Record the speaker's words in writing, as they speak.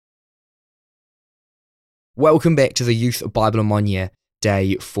Welcome back to the Youth Bible in 1 Year,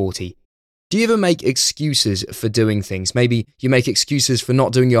 Day 40. Do you ever make excuses for doing things? Maybe you make excuses for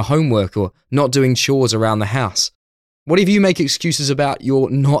not doing your homework or not doing chores around the house. What if you make excuses about you're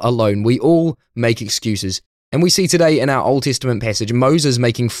not alone? We all make excuses. And we see today in our Old Testament passage, Moses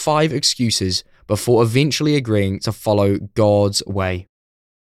making 5 excuses before eventually agreeing to follow God's way.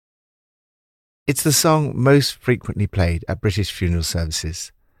 It's the song most frequently played at British funeral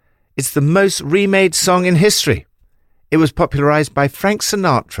services. It's the most remade song in history. It was popularised by Frank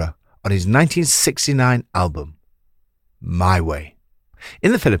Sinatra on his 1969 album, My Way.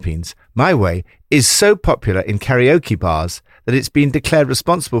 In the Philippines, My Way is so popular in karaoke bars that it's been declared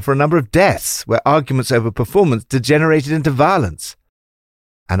responsible for a number of deaths where arguments over performance degenerated into violence.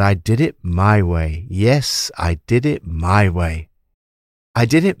 And I did it my way. Yes, I did it my way. I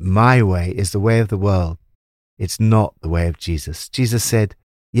did it my way is the way of the world. It's not the way of Jesus. Jesus said,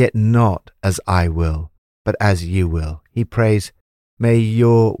 "Yet not as I will, but as you will." He prays, "May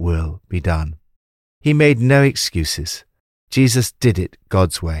your will be done." He made no excuses. Jesus did it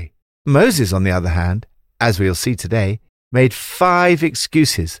God's way. Moses, on the other hand, as we'll see today, made 5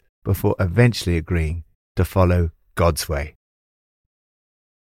 excuses before eventually agreeing to follow God's way.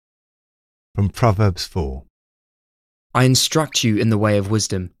 From Proverbs 4. I instruct you in the way of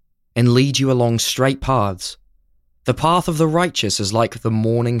wisdom, and lead you along straight paths. The path of the righteous is like the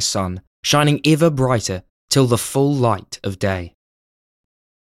morning sun, shining ever brighter till the full light of day.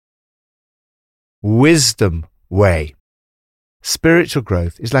 Wisdom way. Spiritual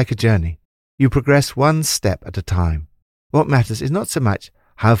growth is like a journey. You progress one step at a time. What matters is not so much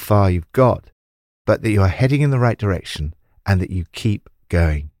how far you've got, but that you are heading in the right direction and that you keep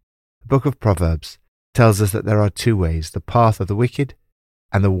going. The book of Proverbs tells us that there are 2 ways, the path of the wicked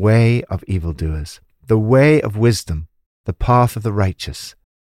and the way of evildoers. The way of wisdom, the path of the righteous.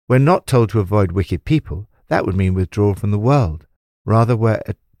 We're not told to avoid wicked people. That would mean withdrawal from the world. Rather, we're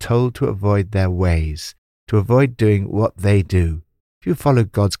told to avoid their ways, to avoid doing what they do. If you follow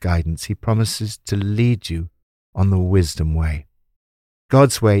God's guidance, He promises to lead you on the wisdom way.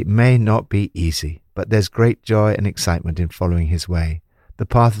 God's way may not be easy, but there's great joy and excitement in following His way. The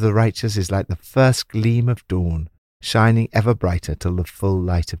path of the righteous is like the first gleam of dawn, shining ever brighter till the full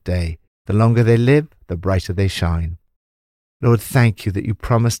light of day. The longer they live, the brighter they shine. Lord, thank you that you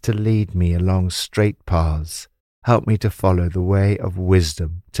promise to lead me along straight paths. Help me to follow the way of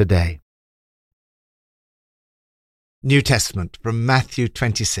wisdom today. New Testament from Matthew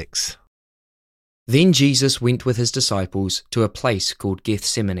 26. Then Jesus went with his disciples to a place called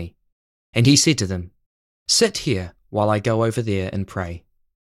Gethsemane, and he said to them, "Sit here while I go over there and pray."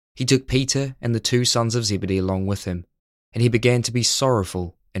 He took Peter and the 2 sons of Zebedee along with him, and he began to be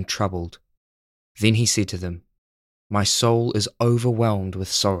sorrowful and troubled. Then he said to them, "My soul is overwhelmed with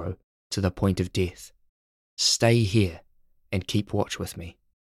sorrow to the point of death. Stay here and keep watch with me."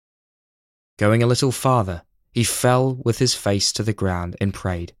 Going a little farther, he fell with his face to the ground and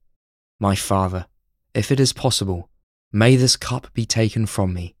prayed, "My Father, if it is possible, may this cup be taken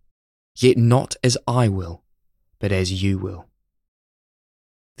from me, yet not as I will, but as you will."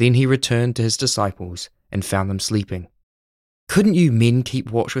 Then he returned to his disciples and found them sleeping. "Couldn't you men keep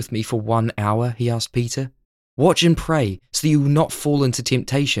watch with me for 1 hour?" he asked Peter. "Watch and pray so that you will not fall into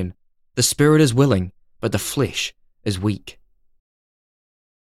temptation. The spirit is willing, but the flesh is weak."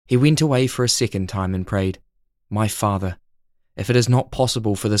 He went away for a second time and prayed, "My Father, if it is not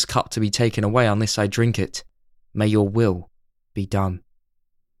possible for this cup to be taken away unless I drink it, may your will be done."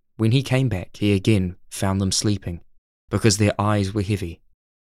 When he came back, he again found them sleeping, because their eyes were heavy.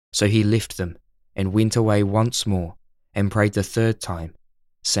 So he left them and went away once more and prayed the 3rd time,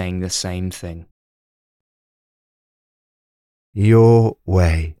 saying the same thing. Your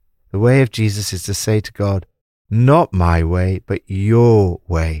way. The way of Jesus is to say to God, not my way, but your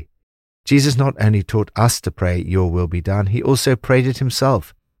way. Jesus not only taught us to pray, your will be done, he also prayed it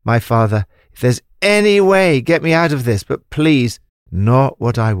himself. My Father, if there's any way, get me out of this, but please, not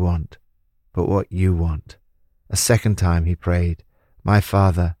what I want, but what you want. A second time he prayed, my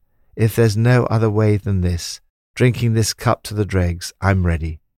Father, if there's no other way than this, drinking this cup to the dregs, I'm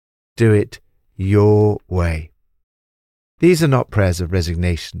ready. Do it your way. These are not prayers of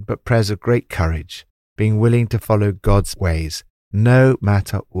resignation, but prayers of great courage, being willing to follow God's ways, no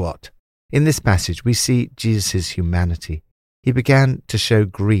matter what. In this passage, we see Jesus' humanity. He began to show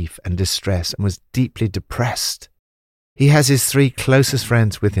grief and distress and was deeply depressed. He has his 3 closest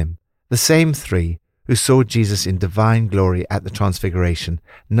friends with him, the same 3 who saw Jesus in divine glory at the Transfiguration,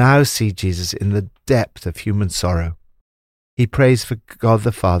 now see Jesus in the depth of human sorrow. He prays for God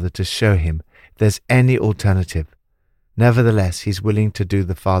the Father to show him if there's any alternative. Nevertheless, he's willing to do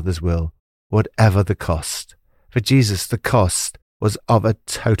the Father's will, whatever the cost. For Jesus, the cost was of a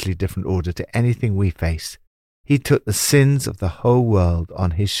totally different order to anything we face. He took the sins of the whole world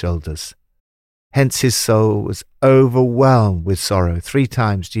on his shoulders. Hence his soul was overwhelmed with sorrow. 3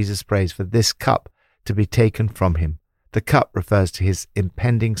 times Jesus prays for this cup to be taken from him. The cup refers to his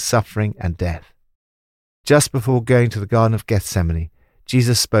impending suffering and death. Just before going to the Garden of Gethsemane,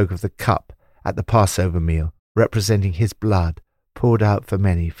 Jesus spoke of the cup at the Passover meal, representing his blood poured out for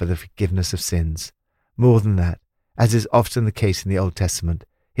many for the forgiveness of sins. More than that, as is often the case in the Old Testament,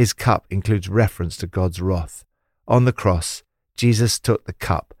 his cup includes reference to God's wrath. On the cross, Jesus took the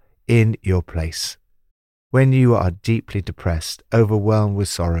cup in your place. When you are deeply depressed, overwhelmed with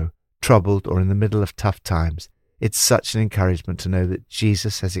sorrow, troubled, or in the middle of tough times, it's such an encouragement to know that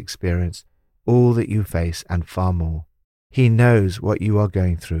Jesus has experienced all that you face and far more. He knows what you are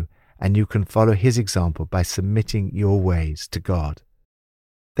going through, and you can follow his example by submitting your ways to God.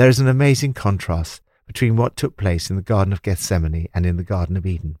 There is an amazing contrast between what took place in the Garden of Gethsemane and in the Garden of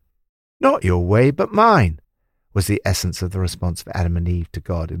Eden. "Not your way, but mine," was the essence of the response of Adam and Eve to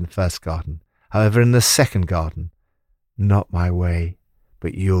God in the first garden. However, in the second garden, "Not my way,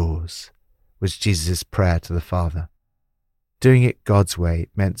 but yours," was Jesus' prayer to the Father. Doing it God's way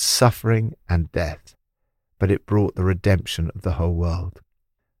meant suffering and death, but it brought the redemption of the whole world.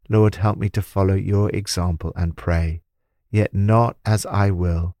 Lord, help me to follow your example and pray, yet not as I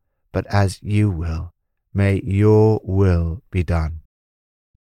will, but as you will. May your will be done.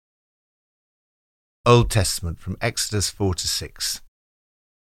 Old Testament from Exodus 4-6.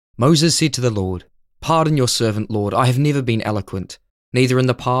 Moses said to the Lord, "Pardon your servant, Lord. I have never been eloquent, neither in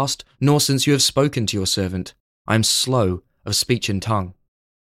the past, nor since you have spoken to your servant. I am slow of speech and tongue."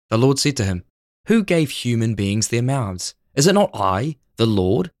 The Lord said to him, "Who gave human beings their mouths? Is it not I, the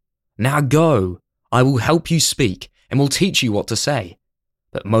Lord? Now go, I will help you speak, and will teach you what to say."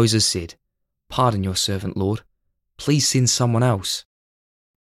 But Moses said, "Pardon your servant, Lord. Please send someone else."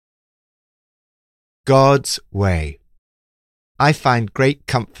 God's way. I find great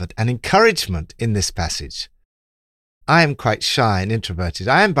comfort and encouragement in this passage. I am quite shy and introverted.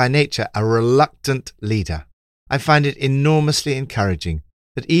 I am by nature a reluctant leader. I find it enormously encouraging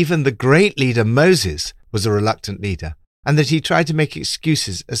that even the great leader Moses was a reluctant leader, and that he tried to make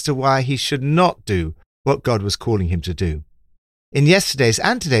excuses as to why he should not do what God was calling him to do. In yesterday's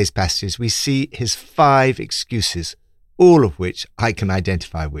and today's passages, we see his 5 excuses, all of which I can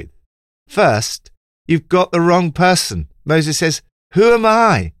identify with. First, "You've got the wrong person." Moses says, "Who am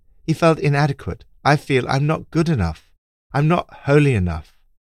I?" He felt inadequate. "I feel I'm not good enough. I'm not holy enough."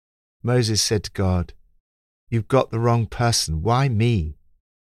 Moses said to God, "You've got the wrong person. Why me?"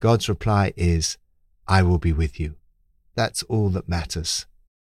 God's reply is, "I will be with you." That's all that matters.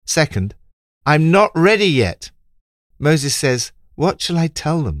 Second, "I'm not ready yet." Moses says, "What shall I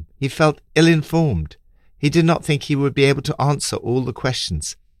tell them?" He felt ill-informed. He did not think he would be able to answer all the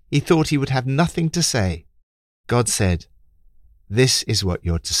questions. He thought he would have nothing to say. God said, "This is what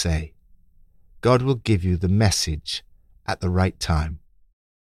you're to say." God will give you the message at the right time.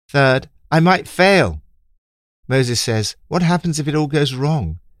 Third, "I might fail." Moses says, "What happens if it all goes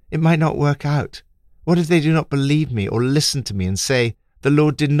wrong? It might not work out. What if they do not believe me or listen to me and say, 'The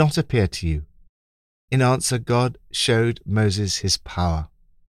Lord did not appear to you'?" In answer, God showed Moses his power.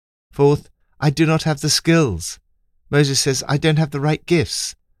 Fourth, "I do not have the skills." Moses says, "I don't have the right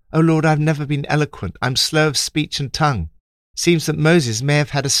gifts. Oh Lord, I've never been eloquent. I'm slow of speech and tongue." Seems that Moses may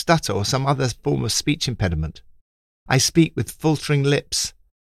have had a stutter or some other form of speech impediment. "I speak with faltering lips."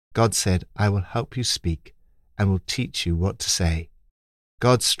 God said, "I will help you speak and will teach you what to say."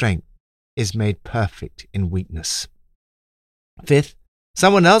 God's strength is made perfect in weakness. Fifth,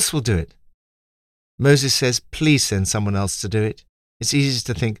 someone else will do it. Moses says, "Please send someone else to do it." It's easy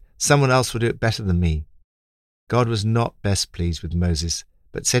to think someone else will do it better than me. God was not best pleased with Moses,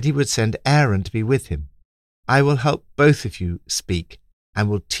 but said he would send Aaron to be with him. "I will help both of you speak and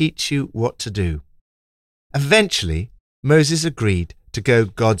will teach you what to do." Eventually, Moses agreed to go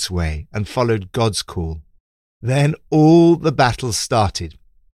God's way and followed God's call. Then all the battles started,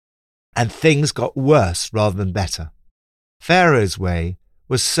 and things got worse rather than better. Pharaoh's way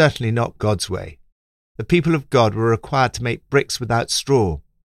was certainly not God's way. The people of God were required to make bricks without straw.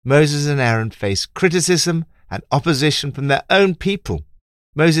 Moses and Aaron faced criticism and opposition from their own people.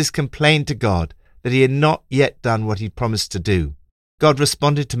 Moses complained to God that he had not yet done what he promised to do. God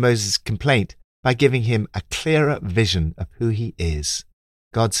responded to Moses' complaint by giving him a clearer vision of who he is.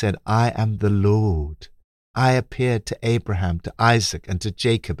 God said, "I am the Lord. I appeared to Abraham, to Isaac, and to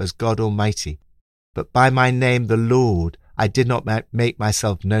Jacob as God Almighty, but by my name, the Lord, I did not make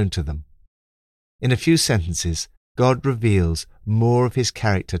myself known to them." In a few sentences, God reveals more of his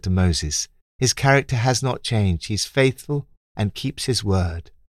character to Moses. His character has not changed. He's faithful and keeps his word.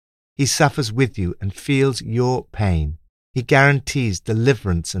 He suffers with you and feels your pain. He guarantees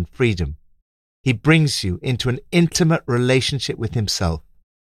deliverance and freedom. He brings you into an intimate relationship with himself.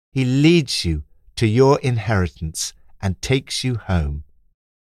 He leads you to your inheritance and takes you home.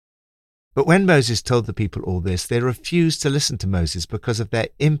 But when Moses told the people all this, they refused to listen to Moses because of their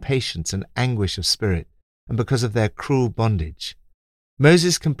impatience and anguish of spirit, and because of their cruel bondage.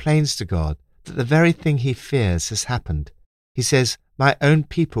 Moses complains to God that the very thing he fears has happened. He says, "My own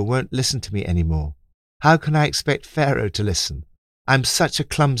people won't listen to me anymore. How can I expect Pharaoh to listen? I'm such a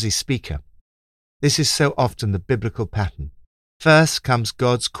clumsy speaker." This is so often the biblical pattern. First comes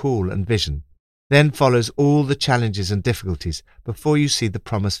God's call and vision. Then follows all the challenges and difficulties before you see the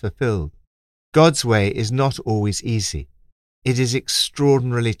promise fulfilled. God's way is not always easy. It is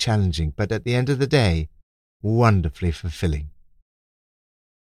extraordinarily challenging, but at the end of the day, wonderfully fulfilling.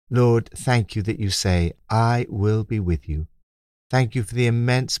 Lord, thank you that you say, "I will be with you." Thank you for the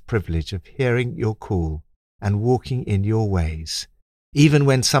immense privilege of hearing your call and walking in your ways, even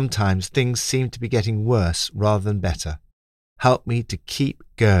when sometimes things seem to be getting worse rather than better. Help me to keep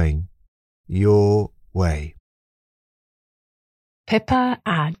going your way. Pippa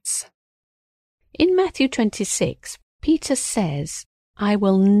adds, in Matthew 26, Peter says, "I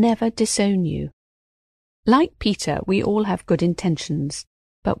will never disown you." Like Peter, we all have good intentions,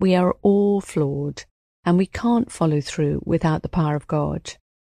 but we are all flawed, and we can't follow through without the power of God.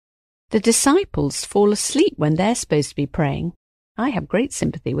 The disciples fall asleep when they're supposed to be praying. I have great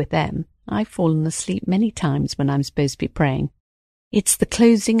sympathy with them. I've fallen asleep many times when I'm supposed to be praying. It's the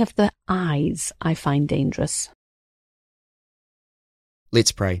closing of the eyes I find dangerous.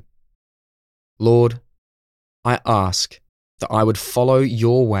 Let's pray. Lord, I ask that I would follow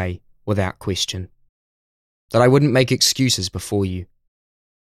your way without question, that I wouldn't make excuses before you.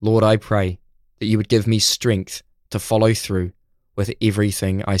 Lord, I pray that you would give me strength to follow through with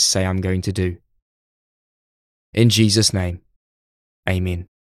everything I say I'm going to do. In Jesus' name, amen.